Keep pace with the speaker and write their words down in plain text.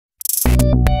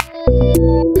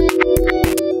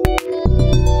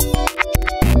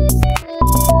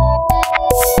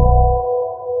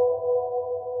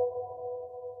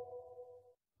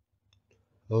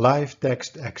Live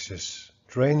text access,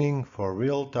 training for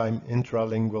real-time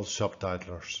intralingual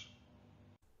subtitlers.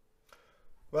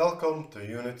 Welcome to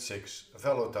Unit 6,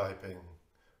 Velotyping.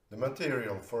 The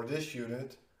material for this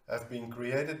unit have been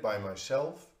created by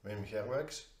myself, Wim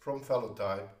Gerweks, from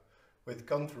Velotype, with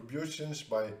contributions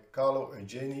by Carlo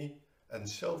Eugeni and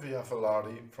Sylvia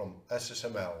Velardi from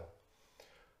SSML.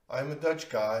 I'm a Dutch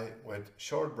guy with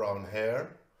short brown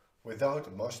hair, without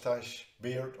a mustache,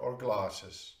 beard or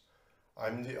glasses.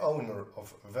 I'm the owner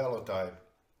of Velotype,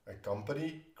 a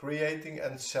company creating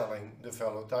and selling the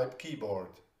Velotype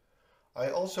keyboard. I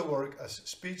also work as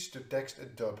speech-to-text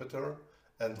interpreter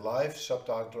and live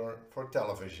subtitler for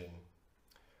television.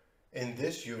 In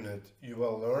this unit, you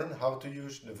will learn how to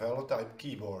use the Velotype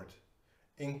keyboard,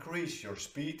 increase your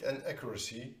speed and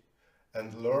accuracy,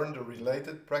 and learn the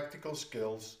related practical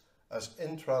skills as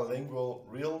intralingual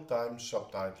real-time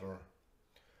subtitler.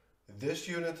 This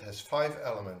unit has 5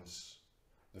 elements.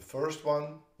 The first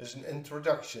one is an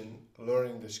introduction,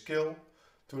 learning the skill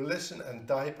to listen and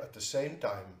type at the same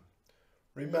time,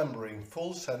 remembering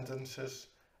full sentences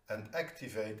and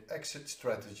activate exit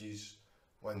strategies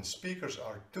when speakers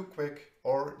are too quick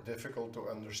or difficult to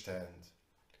understand.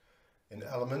 In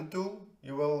element 2,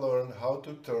 you will learn how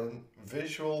to turn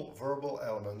visual verbal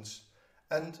elements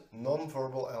and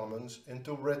non-verbal elements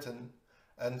into written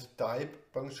and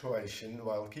type punctuation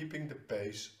while keeping the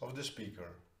pace of the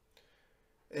speaker.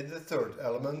 In the third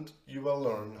element, you will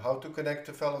learn how to connect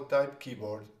the Velotype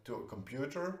keyboard to a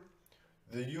computer,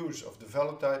 the use of the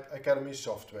Velotype Academy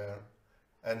software,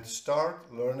 and start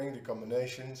learning the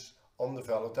combinations on the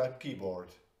Velotype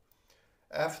keyboard.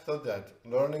 After that,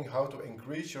 learning how to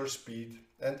increase your speed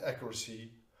and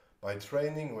accuracy by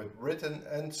training with written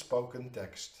and spoken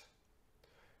text.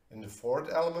 In the fourth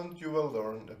element, you will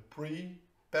learn the pre,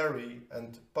 peri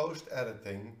and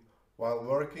post-editing while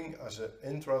working as an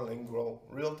intralingual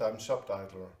real-time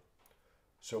subtitler.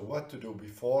 So what to do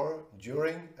before,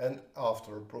 during and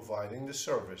after providing the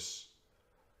service.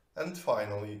 And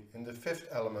finally, in the fifth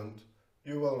element,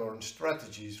 you will learn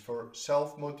strategies for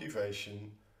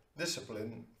self-motivation,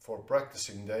 discipline for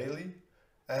practicing daily,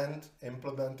 and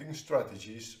implementing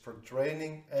strategies for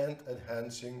training and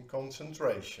enhancing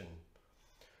concentration.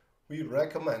 We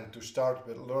recommend to start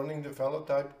with learning the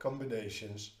Velotype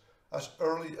combinations as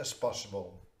early as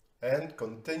possible and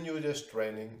continue this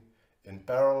training in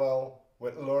parallel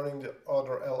with learning the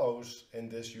other LOs in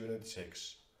this Unit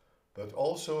 6, but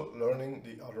also learning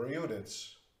the other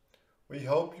units. We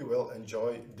hope you will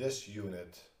enjoy this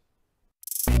unit.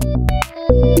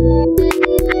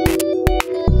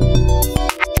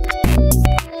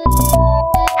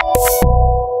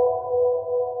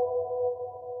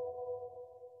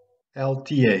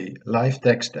 LTA, Live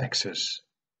Text Access.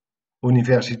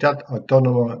 Universitat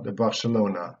Autónoma de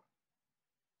Barcelona.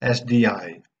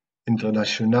 SDI,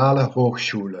 Internationale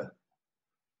Hochschule.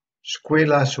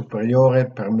 Scuola Superiore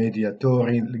per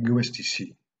Mediatori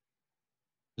Linguistici.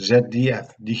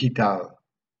 ZDF, Digitaal.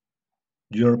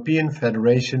 European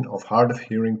Federation of Hard of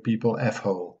Hearing People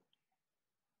FHO.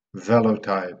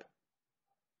 Velotype.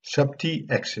 Subti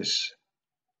Access.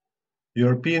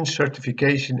 European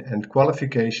Certification and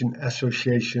Qualification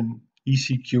Association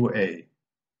ECQA.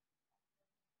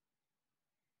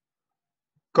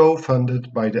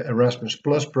 Co-funded by the Erasmus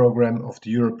Plus program of the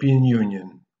European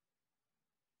Union.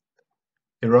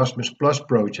 Erasmus Plus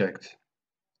project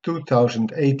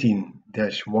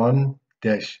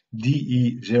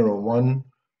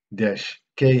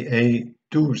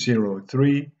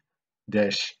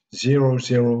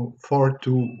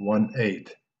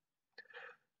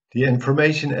The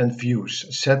information and views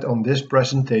set on this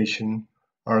presentation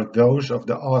are those of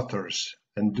the authors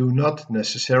and do not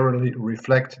necessarily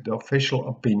reflect the official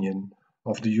opinion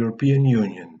of the European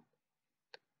Union.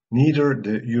 Neither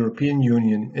the European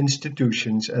Union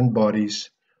institutions and bodies,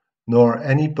 nor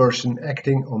any person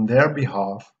acting on their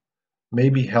behalf, may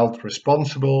be held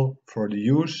responsible for the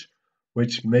use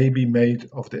which may be made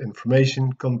of the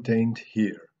information contained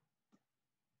here.